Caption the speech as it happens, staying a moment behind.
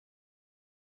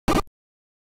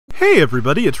Hey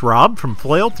everybody, it's Rob from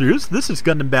Flailthroughs. This is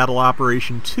Gundam Battle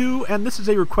Operation 2, and this is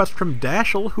a request from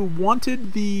Dashel, who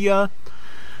wanted the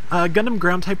Gundam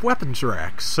ground-type weapons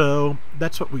rack. So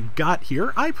that's what we got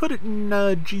here. I put it in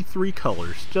G3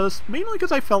 colors, just mainly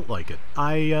because I felt like it.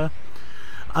 Dashel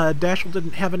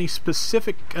didn't have any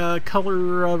specific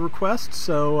color requests,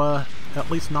 so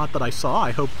at least not that I saw. I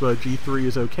hope G3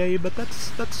 is okay, but that's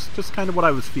just kind of what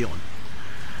I was feeling.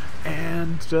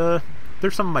 And they're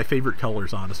some of my favorite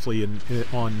colors, honestly,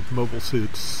 on mobile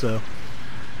suits. So,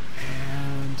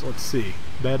 and let's see,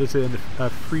 that is in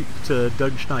a Freet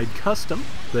Doug Schneid custom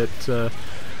that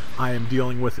I am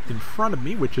dealing with in front of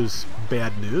me, which is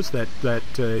bad news. That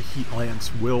Heat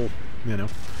Lance will,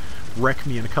 wreck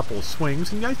me in a couple of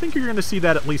swings, and I think you're going to see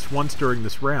that at least once during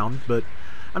this round. But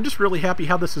I'm just really happy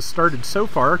how this has started so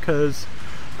far, because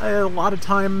a lot of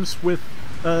times with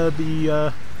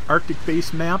the Arctic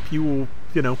base map, you will,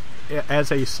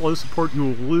 as a slow support, you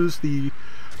will lose the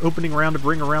opening round of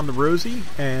Ring Around the Rosie,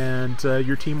 and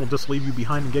your team will just leave you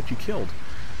behind and get you killed.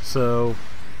 So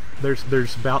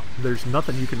there's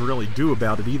nothing you can really do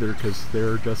about it either, because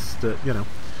they're just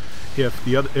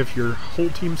if your whole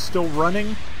team's still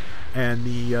running and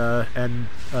the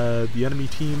enemy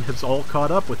team has all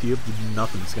caught up with you,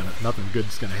 nothing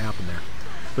good's gonna happen there.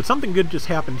 But something good just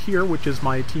happened here, which is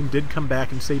my team did come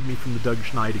back and save me from the Doug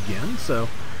Schneid again. So,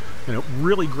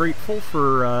 really grateful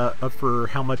for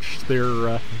how much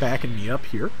they're backing me up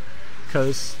here.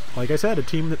 Because, like I said, a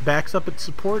team that backs up its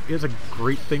support is a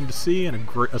great thing to see, and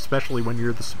especially when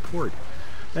you're the support.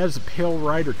 That is a Pale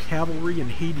Rider Cavalry in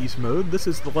Hades mode. This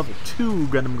is the level 2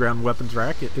 Gundam Ground Weapons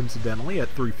rack, incidentally, at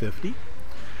 350.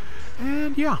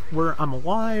 And yeah, I'm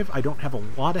alive. I don't have a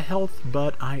lot of health,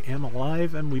 but I am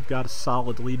alive, and we've got a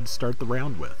solid lead to start the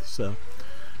round with. So,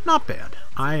 not bad.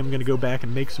 I am going to go back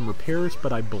and make some repairs,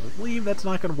 but I believe that's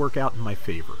not going to work out in my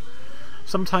favor.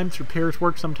 Sometimes repairs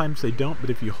work, sometimes they don't, but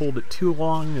if you hold it too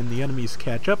long and the enemies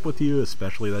catch up with you,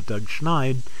 especially that Doug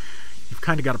Schneid, you've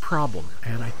kind of got a problem.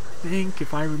 And I think,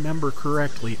 if I remember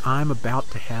correctly, I'm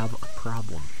about to have a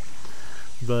problem.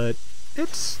 But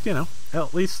it's,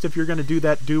 at least if you're going to do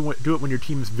that, do it when your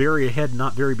team's very ahead,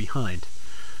 not very behind.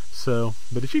 So,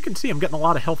 but as you can see, I'm getting a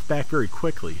lot of health back very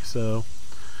quickly, so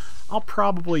I'll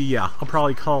probably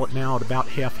call it now at about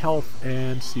half health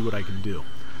and see what I can do.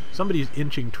 Somebody's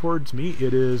inching towards me.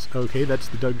 It is, okay, that's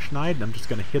the Doug Schneid, and I'm just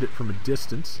going to hit it from a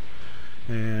distance.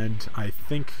 And I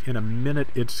think in a minute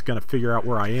it's going to figure out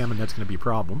where I am, and that's going to be a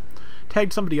problem.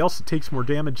 Tagged somebody else that takes more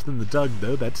damage than the Doug,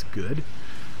 though. That's good.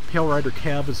 Pale Rider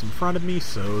Cav is in front of me,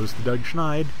 so is the Doug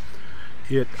Schneid.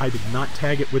 I did not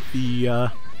tag it with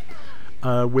the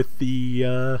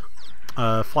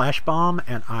flash bomb,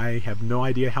 and I have no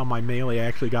idea how my melee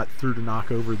actually got through to knock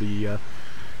over the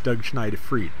Doug Schneid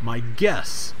Freet. My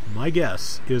guess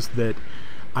is that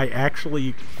I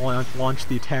actually launched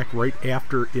the attack right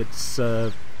after its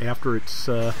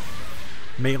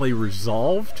melee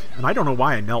resolved, and I don't know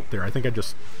why I knelt there. I think I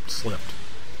just slipped.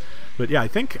 But yeah, I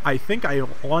think I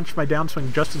launched my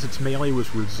downswing just as its melee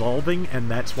was resolving,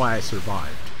 and that's why I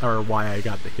survived, or why I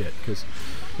got the hit. Because,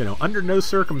 under no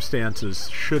circumstances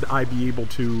should I be able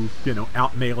to,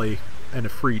 out melee an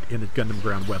Efreet in a Gundam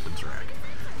Ground Weapons rack.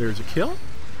 There's a kill.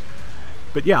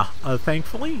 But yeah,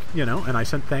 thankfully, and I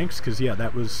sent thanks, because yeah,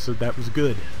 that was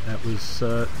good. That was,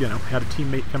 had a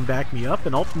teammate come back me up,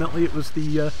 and ultimately it was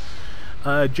the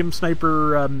Gym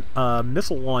Sniper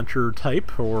missile launcher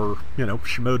type, or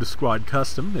Shimoda Squad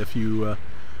Custom if you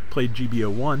played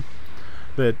GBO1,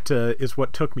 that is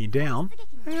what took me down.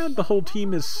 And the whole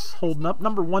team is holding up.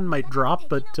 Number 1 might drop,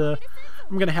 but I'm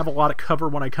going to have a lot of cover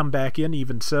when I come back in,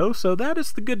 even so that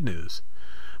is the good news.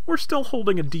 We're still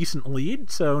holding a decent lead,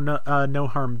 so no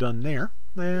harm done there.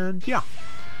 And yeah,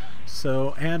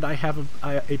 so, and I have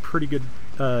a pretty good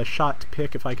shot to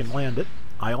pick if I can land it.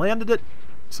 I landed it.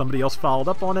 Somebody else followed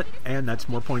up on it, and that's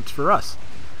more points for us.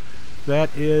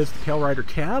 That is the Pale Rider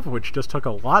Cav, which just took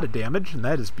a lot of damage, and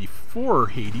that is before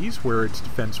Hades, where its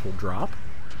defense will drop.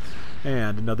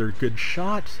 And another good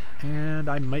shot, and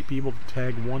I might be able to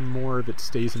tag one more if it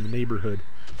stays in the neighborhood.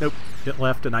 Nope, it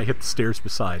left, and I hit the stairs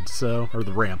beside, or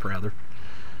the ramp, rather.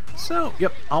 So,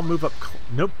 yep, I'll move up.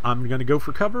 Nope, I'm going to go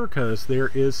for cover, because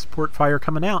there is support fire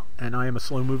coming out, and I am a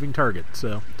slow-moving target,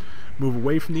 so move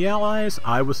away from the allies.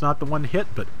 I was not the one hit,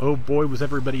 but oh boy was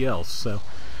everybody else. So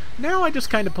now I just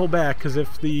kind of pull back, because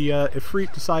if the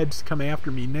Efreet decides to come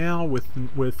after me now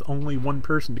with only one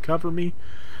person to cover me,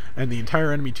 and the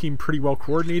entire enemy team pretty well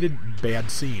coordinated, bad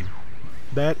scene.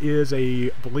 That is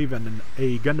I believe a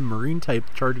Gundam Marine type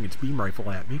charging its beam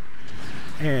rifle at me.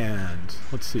 And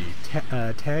let's see,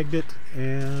 tagged it,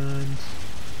 and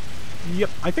Yep,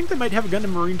 I think they might have a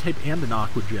Gundam Marine type and an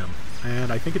Aqua Gem.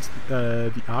 And I think it's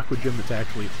the Aqua Gem that's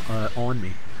actually on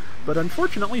me. But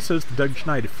unfortunately, so is the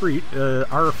Dugschneid Efreet.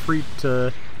 Our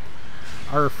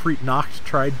Efreet Noct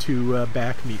tried to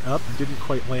back me up, didn't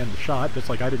quite land the shot, just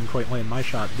like I didn't quite land my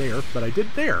shot there, but I did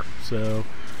there. So,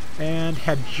 and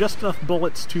had just enough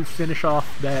bullets to finish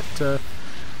off that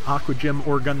Aqua Gem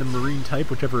or Gundam Marine type,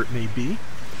 whichever it may be.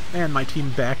 And my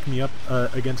team backed me up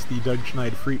against the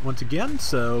Dugschneid Efreet once again,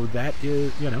 so that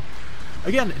is, you know,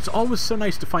 again, it's always so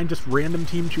nice to find just random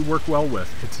teams you work well with.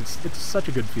 It's such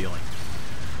a good feeling.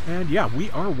 And yeah,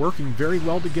 we are working very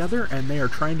well together, and they are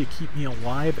trying to keep me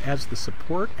alive as the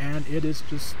support, and it is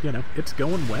just, you know, it's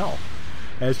going well.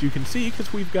 As you can see,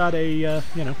 because we've got a,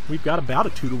 you know, we've got about a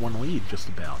 2-to-1 lead, just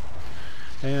about.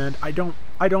 And I don't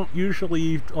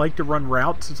usually like to run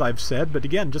routes, as I've said, but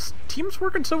again, just teams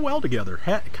working so well together.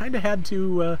 Kind of had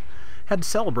to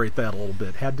celebrate that a little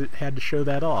bit. Had to show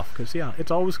that off, because yeah, it's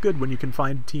always good when you can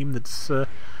find a team that's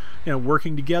you know,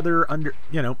 working together,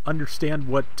 understand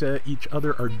what each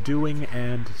other are doing,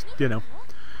 and you know,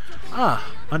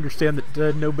 understand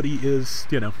that nobody is,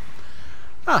 you know,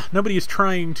 nobody is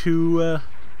trying to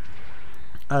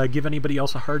give anybody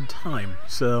else a hard time.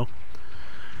 So.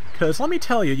 Because let me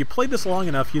tell you, you play this long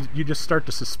enough, you just start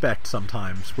to suspect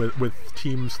sometimes with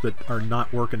teams that are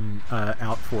not working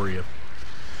out for you.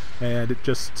 And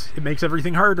it makes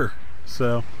everything harder.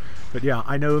 So, but yeah,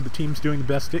 I know the team's doing the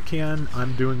best it can.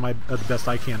 I'm doing the best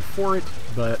I can for it,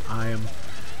 but I am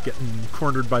getting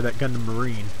cornered by that Gundam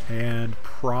Marine. And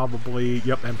probably,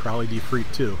 yep, and probably the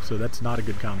Efreet too. So that's not a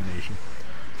good combination.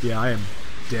 Yeah, I am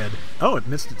dead. Oh, it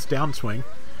missed its downswing.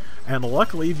 And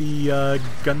luckily the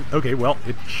okay, well,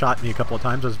 it shot me a couple of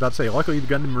times. I was about to say, luckily the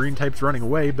Gundam Marine type's running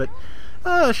away, but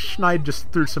Schneid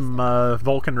just threw some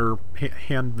Vulcan or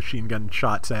hand machine gun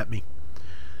shots at me.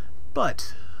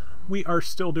 But we are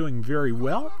still doing very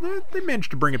well. They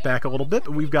managed to bring it back a little bit,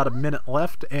 but we've got a minute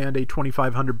left and a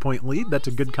 2,500 point lead. That's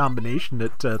a good combination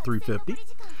at 350.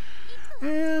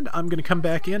 And I'm going to come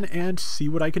back in and see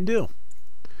what I can do.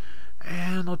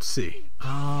 And let's see.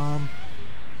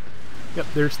 Yep,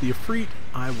 there's the Efreet.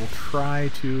 I will try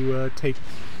to take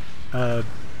the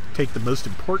most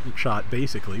important shot,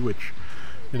 basically, which,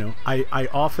 you know, I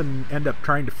often end up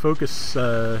trying to focus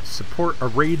support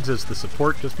raids as the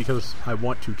support just because I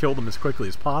want to kill them as quickly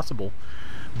as possible.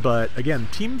 But again,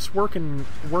 team's working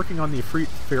on the Efreet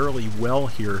fairly well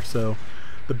here, so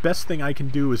the best thing I can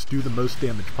do is do the most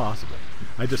damage possible.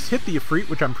 I just hit the Efreet,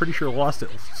 which I'm pretty sure lost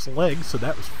its legs, so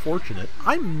that was fortunate.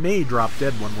 I may drop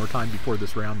dead one more time before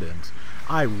this round ends.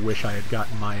 I wish I had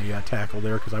gotten my tackle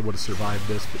there, because I would have survived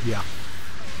this, but yeah.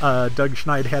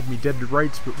 Dugschneid had me dead to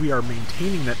rights, but we are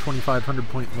maintaining that 2,500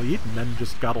 point lead, and then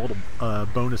just got a little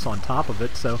bonus on top of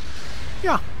it, so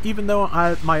yeah, even though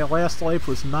my last life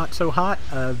was not so hot,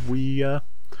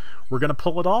 we're going to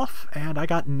pull it off, and I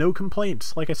got no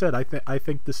complaints. Like I said, I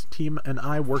think this team and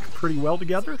I worked pretty well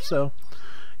together, so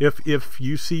if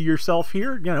you see yourself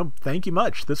here, you know, thank you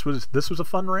much. This was a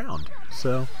fun round.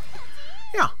 So,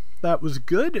 yeah, that was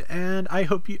good, and I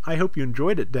hope you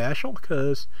enjoyed it, Dashel,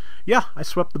 because, yeah, I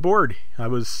swept the board. I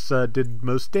did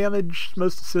most damage,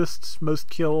 most assists, most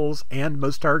kills, and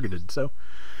most targeted, so,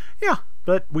 yeah.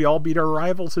 But we all beat our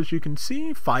rivals, as you can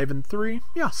see, 5-3.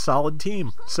 Yeah, solid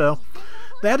team. So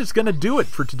that is going to do it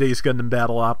for today's Gundam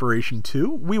Battle Operation 2.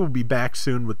 We will be back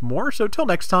soon with more. So till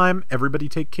next time, everybody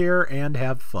take care and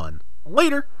have fun.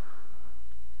 Later!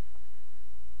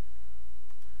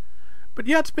 But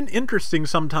yeah, it's been interesting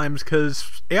sometimes,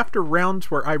 because after rounds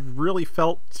where I really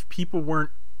felt people weren't,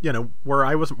 you know, where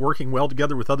I wasn't working well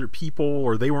together with other people,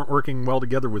 or they weren't working well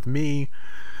together with me,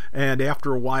 and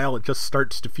after a while it just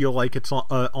starts to feel like it's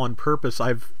on purpose.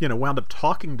 I've, you know, wound up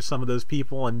talking to some of those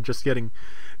people and just getting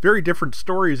very different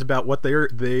stories about what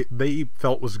they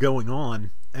felt was going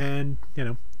on. And, you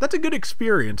know, that's a good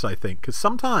experience, I think, because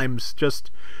sometimes it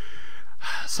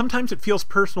feels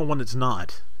personal when it's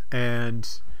not. And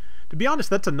to be honest,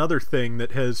 that's another thing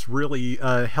that has really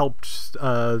helped,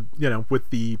 you know, with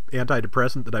the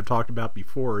antidepressant that I've talked about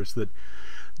before, is that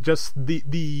just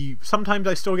sometimes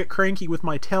I still get cranky with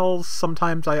my tells.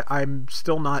 Sometimes I'm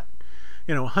still not,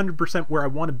 you know, 100% where I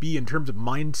want to be in terms of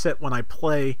mindset when I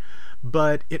play,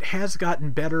 but it has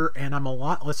gotten better, and I'm a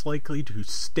lot less likely to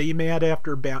stay mad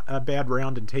after a bad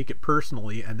round and take it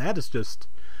personally, and that is just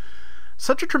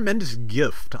such a tremendous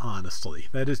gift, honestly.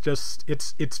 That is just,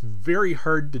 it's very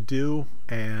hard to do,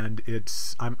 and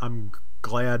I'm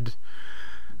glad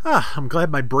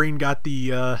my brain got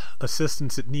the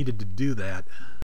assistance it needed to do that.